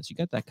confidence. You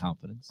got that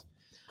confidence.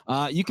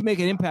 You can make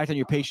an impact on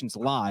your patients'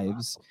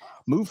 lives.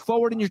 Move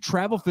forward in your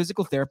travel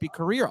physical therapy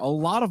career. A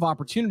lot of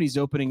opportunities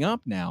opening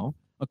up now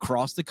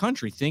across the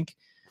country. Think,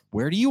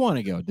 where do you want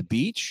to go? The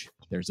beach?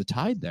 There's a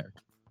tide there.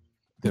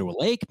 Go to a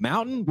lake,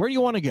 mountain? Where do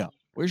you want to go?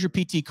 Where's your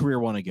PT career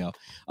want to go?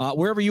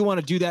 Wherever you want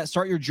to do that,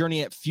 start your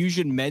journey at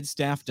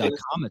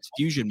fusionmedstaff.com. It's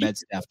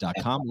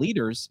fusionmedstaff.com.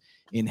 Leaders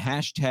in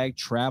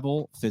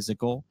 #travel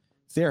physical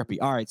therapy.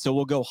 All right, so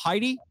we'll go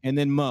Heidi and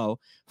then Mo.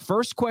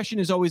 First question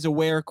is always a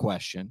where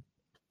question.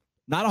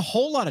 Not a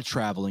whole lot of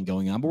traveling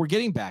going on, but we're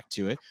getting back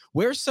to it.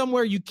 Where's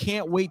somewhere you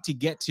can't wait to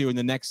get to in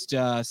the next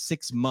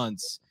 6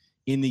 months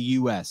in the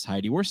U.S.,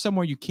 Heidi? Where's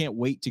somewhere you can't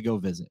wait to go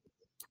visit?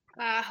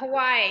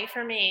 Hawaii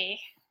for me.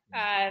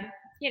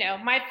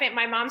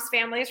 My mom's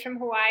family is from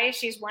Hawaii.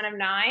 She's one of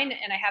 9,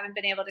 and I haven't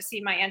been able to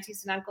see my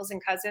aunties and uncles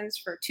and cousins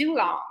for too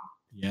long.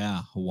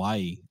 Yeah,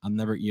 Hawaii.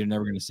 You're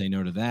never going to say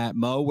no to that.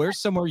 Mo, where's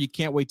somewhere you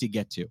can't wait to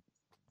get to?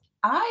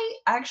 I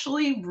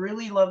actually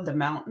really love the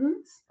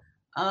mountains.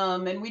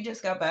 And we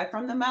just got back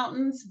from the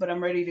mountains, but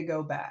I'm ready to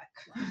go back.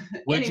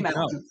 Where'd you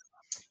go?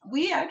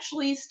 We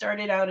actually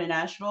started out in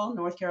Asheville,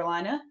 North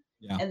Carolina,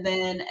 and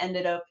then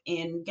ended up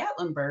in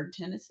Gatlinburg,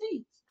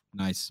 Tennessee.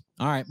 Nice.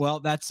 All right.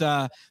 Well, that's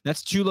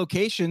 2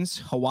 locations,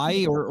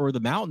 Hawaii or the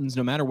mountains,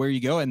 no matter where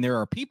you go. And there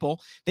are people,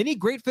 they need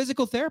great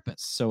physical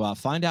therapists. So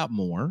find out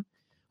more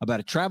about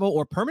a travel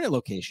or permanent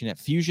location at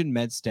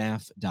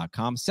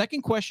fusionmedstaff.com.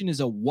 Second question is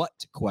a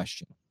what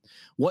question.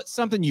 What's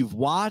something you've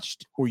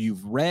watched or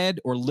you've read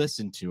or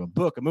listened to, a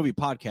book, a movie,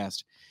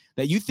 podcast,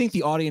 that you think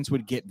the audience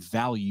would get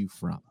value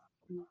from?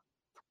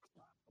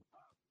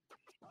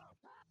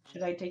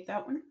 Should I take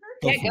that one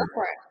first? Go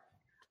for it.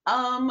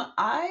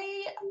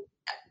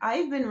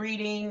 I've been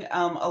reading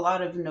a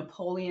lot of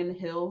Napoleon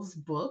Hill's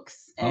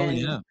books.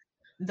 And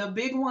the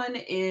big one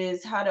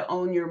is How to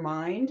Own Your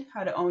Mind,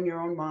 How to Own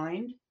Your Own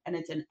Mind. And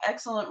it's an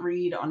excellent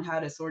read on how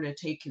to sort of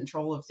take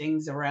control of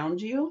things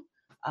around you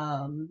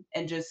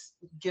and just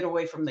get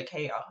away from the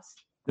chaos.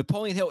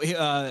 Napoleon Hill,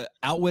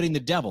 Outwitting the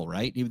Devil,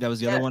 right? That was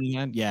the other one he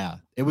had? Yeah.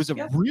 It was a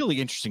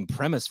really interesting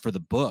premise for the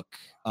book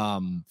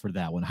for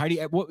that one.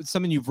 Heidi, what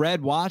something you've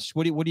read, watched?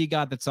 What do you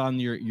got that's on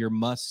your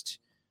must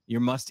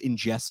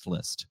ingest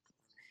list?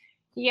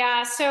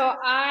 Yeah, so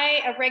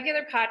a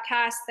regular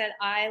podcast that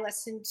I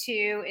listen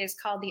to is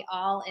called the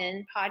All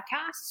In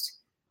Podcast.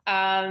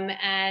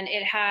 And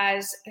it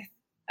has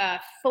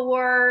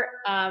 4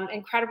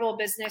 incredible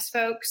business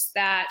folks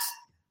that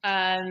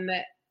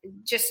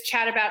just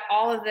chat about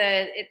all of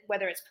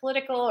whether it's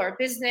political or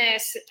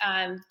business.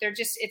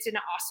 It's an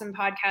awesome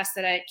podcast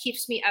that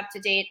keeps me up to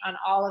date on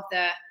all of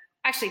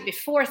actually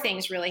before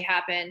things really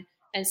happen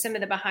and some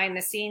of the behind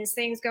the scenes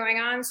things going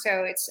on.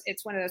 So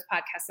it's one of those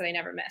podcasts that I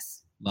never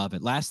miss. Love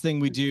it. Last thing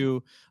we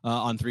do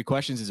on 3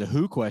 questions is a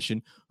who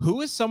question.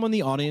 Who is someone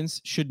the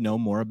audience should know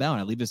more about?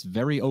 I leave this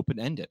very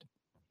open-ended.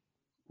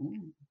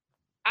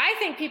 I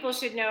think people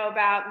should know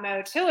about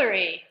Mo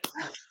Tillery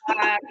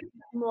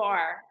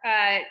more.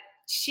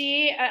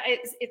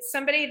 It's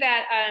somebody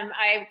that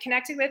I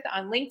connected with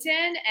on LinkedIn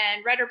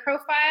and read her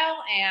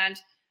profile. And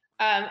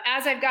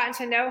as I've gotten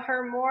to know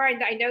her more,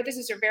 and I know this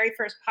is her very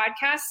first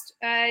podcast,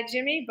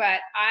 Jimmy,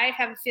 but I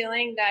have a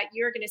feeling that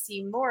you're going to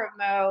see more of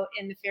Mo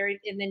in the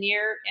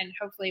near and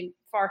hopefully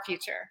far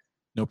future.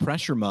 No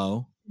pressure,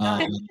 Mo.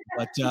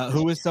 But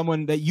who is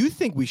someone that you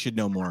think we should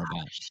know more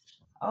about?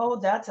 Oh,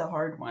 that's a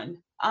hard one.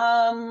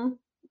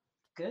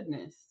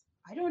 Goodness,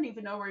 I don't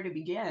even know where to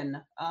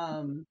begin.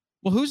 Well,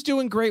 who's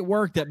doing great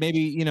work that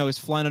maybe is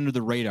flying under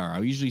the radar? I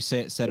usually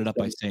set it up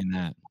by saying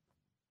that.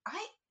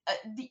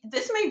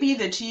 This may be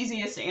the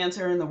cheesiest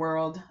answer in the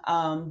world,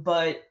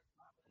 but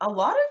a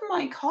lot of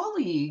my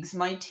colleagues,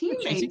 my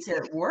teammates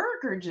at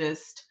work are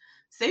just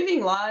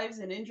saving lives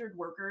and injured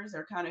workers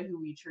are kind of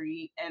who we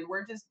treat. And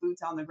we're just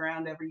boots on the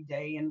ground every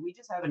day. And we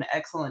just have an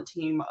excellent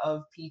team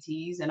of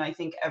PTs. And I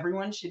think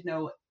everyone should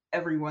know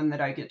everyone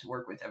that I get to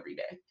work with every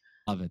day.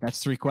 Love it. That's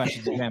 3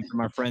 questions again from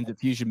our friends at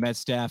Fusion Med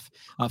Staff.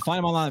 Find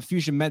them online at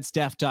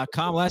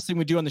fusionmedstaff.com. Last thing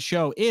we do on the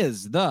show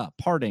is the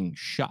parting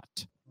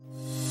shot.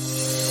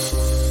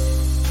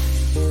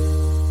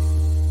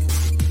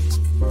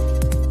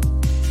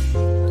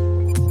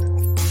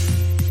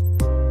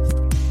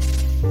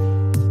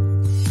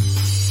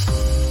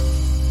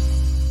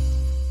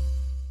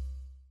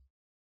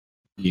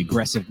 The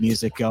aggressive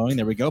music going.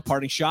 There we go.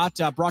 Parting shot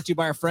brought to you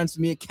by our friends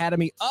from the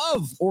Academy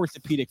of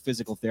Orthopedic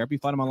Physical Therapy.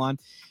 Find them online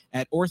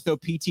at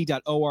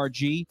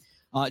orthopt.org.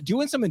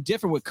 Doing something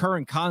different with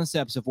current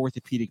concepts of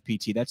orthopedic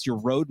PT. That's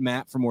your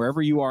roadmap from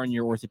wherever you are in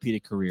your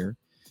orthopedic career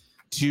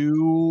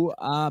to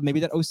maybe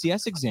that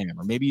OCS exam,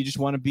 or maybe you just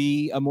want to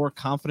be a more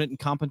confident and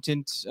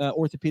competent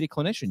orthopedic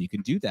clinician. You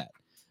can do that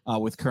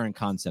with current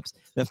concepts.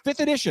 The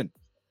 5th edition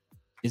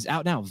is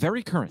out now,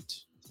 very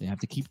current. They have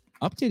to keep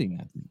updating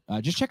that.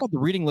 Just check out the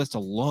reading list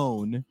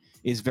alone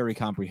is very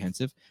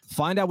comprehensive.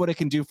 Find out what it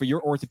can do for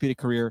your orthopedic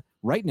career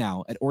right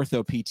now at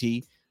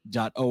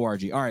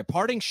orthopt.org. All right,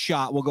 parting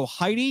shot. We'll go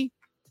Heidi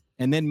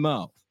and then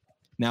Mo.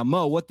 Now,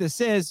 Mo, what this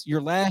is,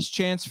 your last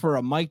chance for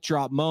a mic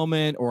drop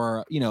moment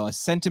or, a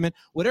sentiment,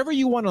 whatever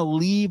you want to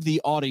leave the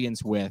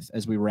audience with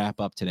as we wrap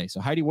up today. So,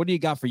 Heidi, what do you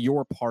got for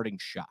your parting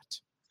shot?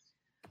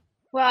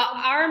 Well,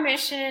 our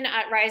mission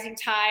at Rising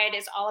Tide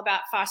is all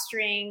about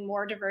fostering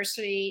more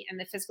diversity in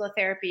the physical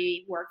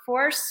therapy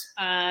workforce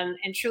and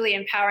truly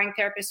empowering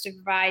therapists to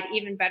provide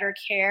even better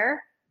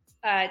care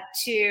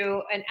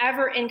to an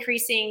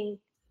ever-increasing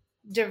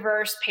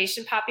diverse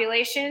patient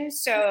population.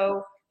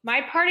 So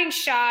my parting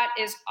shot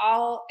is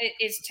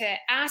to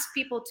ask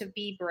people to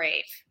be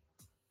brave.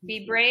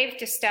 Be brave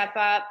to step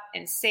up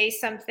and say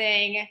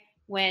something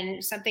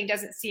when something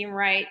doesn't seem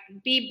right.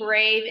 Be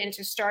brave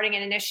into starting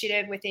an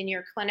initiative within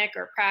your clinic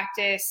or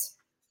practice.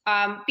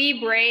 Be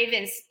brave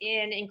in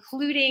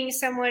including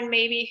someone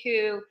maybe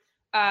who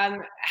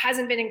you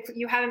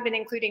haven't been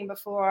including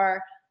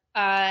before.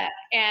 Be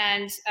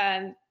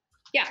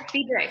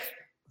brave.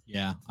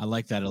 Yeah, I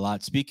like that a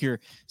lot. Speak your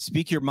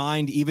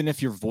mind, even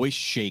if your voice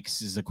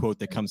shakes, is a quote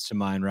that comes to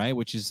mind, right?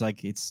 Which is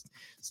like, it's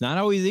not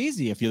always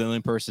easy if you're the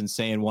only person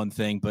saying one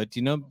thing, but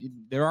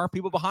there are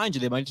people behind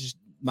you. They might just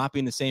not be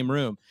in the same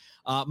room.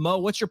 Mo,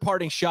 what's your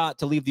parting shot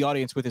to leave the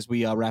audience with as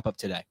we wrap up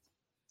today?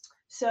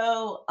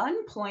 So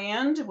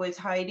unplanned with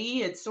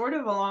Heidi, it's sort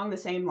of along the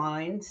same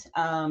lines.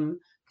 Kind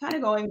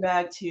of going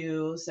back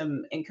to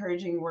some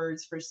encouraging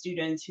words for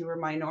students who are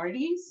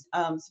minorities,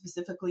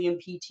 specifically in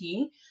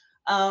PT.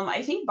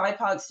 I think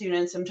BIPOC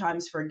students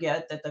sometimes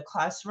forget that the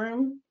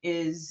classroom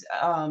is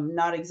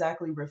not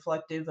exactly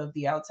reflective of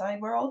the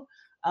outside world,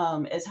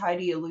 as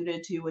Heidi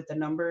alluded to with the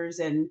numbers.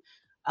 And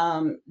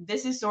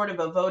this is sort of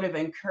a vote of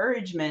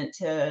encouragement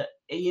to,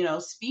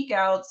 speak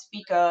out,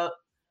 speak up,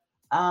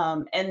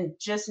 and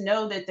just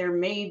know that there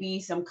may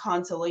be some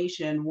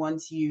consolation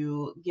once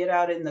you get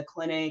out in the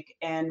clinic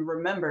and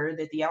remember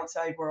that the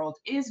outside world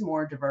is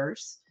more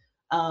diverse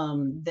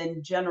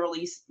than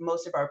generally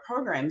most of our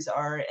programs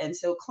are. And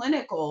so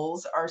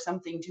clinicals are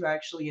something to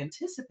actually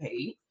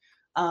anticipate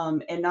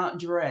and not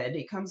dread.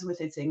 It comes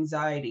with its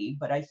anxiety.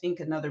 But I think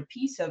another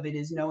piece of it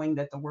is knowing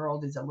that the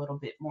world is a little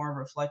bit more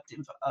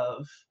reflective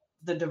of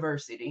the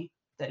diversity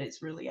that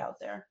is really out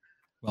there.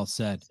 Well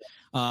said.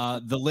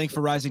 The link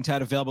for Rising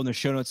Tide available in the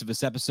show notes of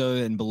this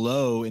episode and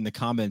below in the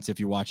comments if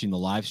you're watching the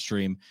live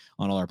stream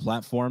on all our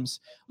platforms.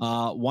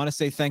 Want to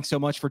say thanks so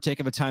much for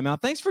taking the time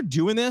out. Thanks for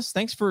doing this.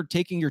 Thanks for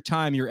taking your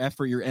time, your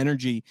effort, your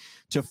energy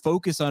to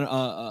focus on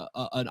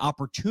an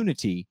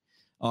opportunity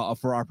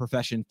for our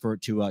profession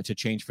to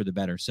change for the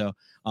better. So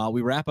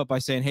we wrap up by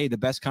saying, hey, the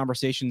best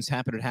conversations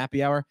happen at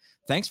happy hour.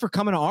 Thanks for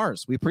coming to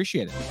ours. We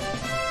appreciate it.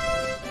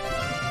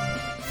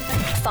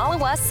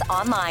 Follow us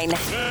online.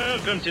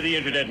 Welcome to the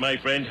internet, my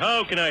friend.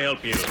 How can I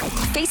help you?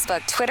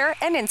 Facebook, Twitter,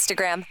 and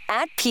Instagram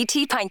at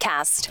PT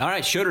Pinecast. All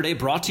right, show today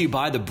brought to you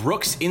by the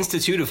Brooks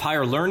Institute of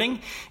Higher Learning,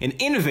 an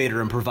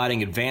innovator in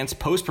providing advanced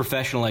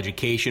post-professional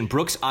education.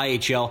 Brooks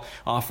IHL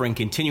offering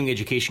continuing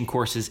education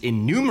courses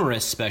in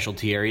numerous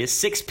specialty areas,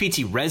 6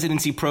 PT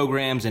residency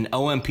programs, and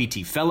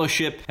OMPT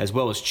fellowship, as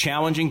well as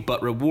challenging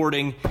but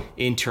rewarding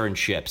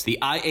internships. The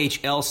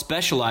IHL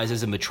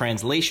specializes in the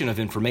translation of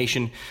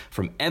information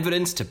from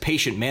evidence to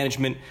patient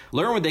management.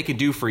 Learn what they can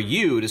do for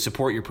you to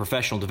support your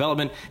professional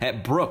development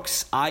at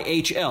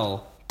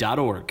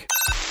brooksihl.org.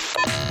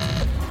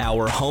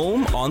 Our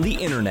home on the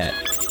internet.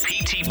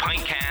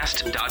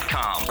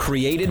 PTPintcast.com.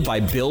 Created by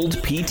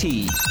Build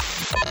PT.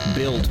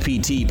 Build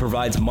PT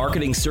provides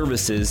marketing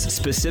services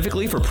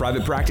specifically for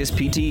private practice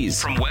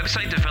PTs. From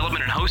website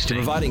development and hosting,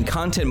 Providing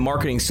content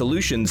marketing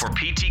solutions for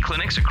PT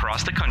clinics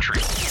across the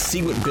country.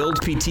 See what Build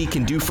PT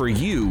can do for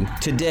you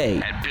today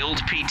At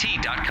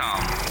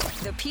buildpt.com.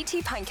 The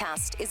PT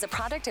Pinecast is a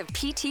product of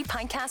PT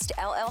Pinecast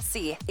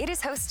LLC. It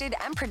is hosted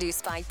and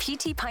produced by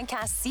PT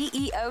Pinecast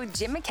CEO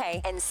Jim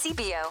McKay and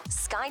CBO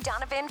Sky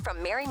Donovan from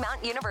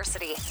Marymount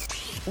University.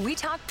 We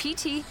talk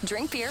PT,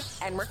 drink beer,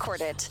 and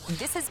record it.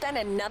 This has been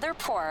another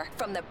pour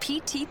from the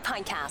PT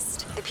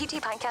Pinecast. The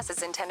PT Pinecast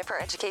is intended for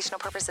educational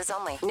purposes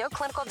only. No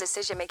clinical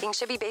decision making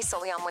should be based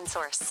solely on one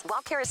source.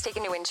 While care is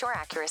taken to ensure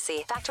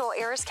accuracy, factual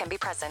errors can be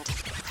present.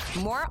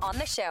 More on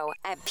the show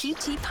at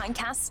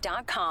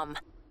ptpinecast.com.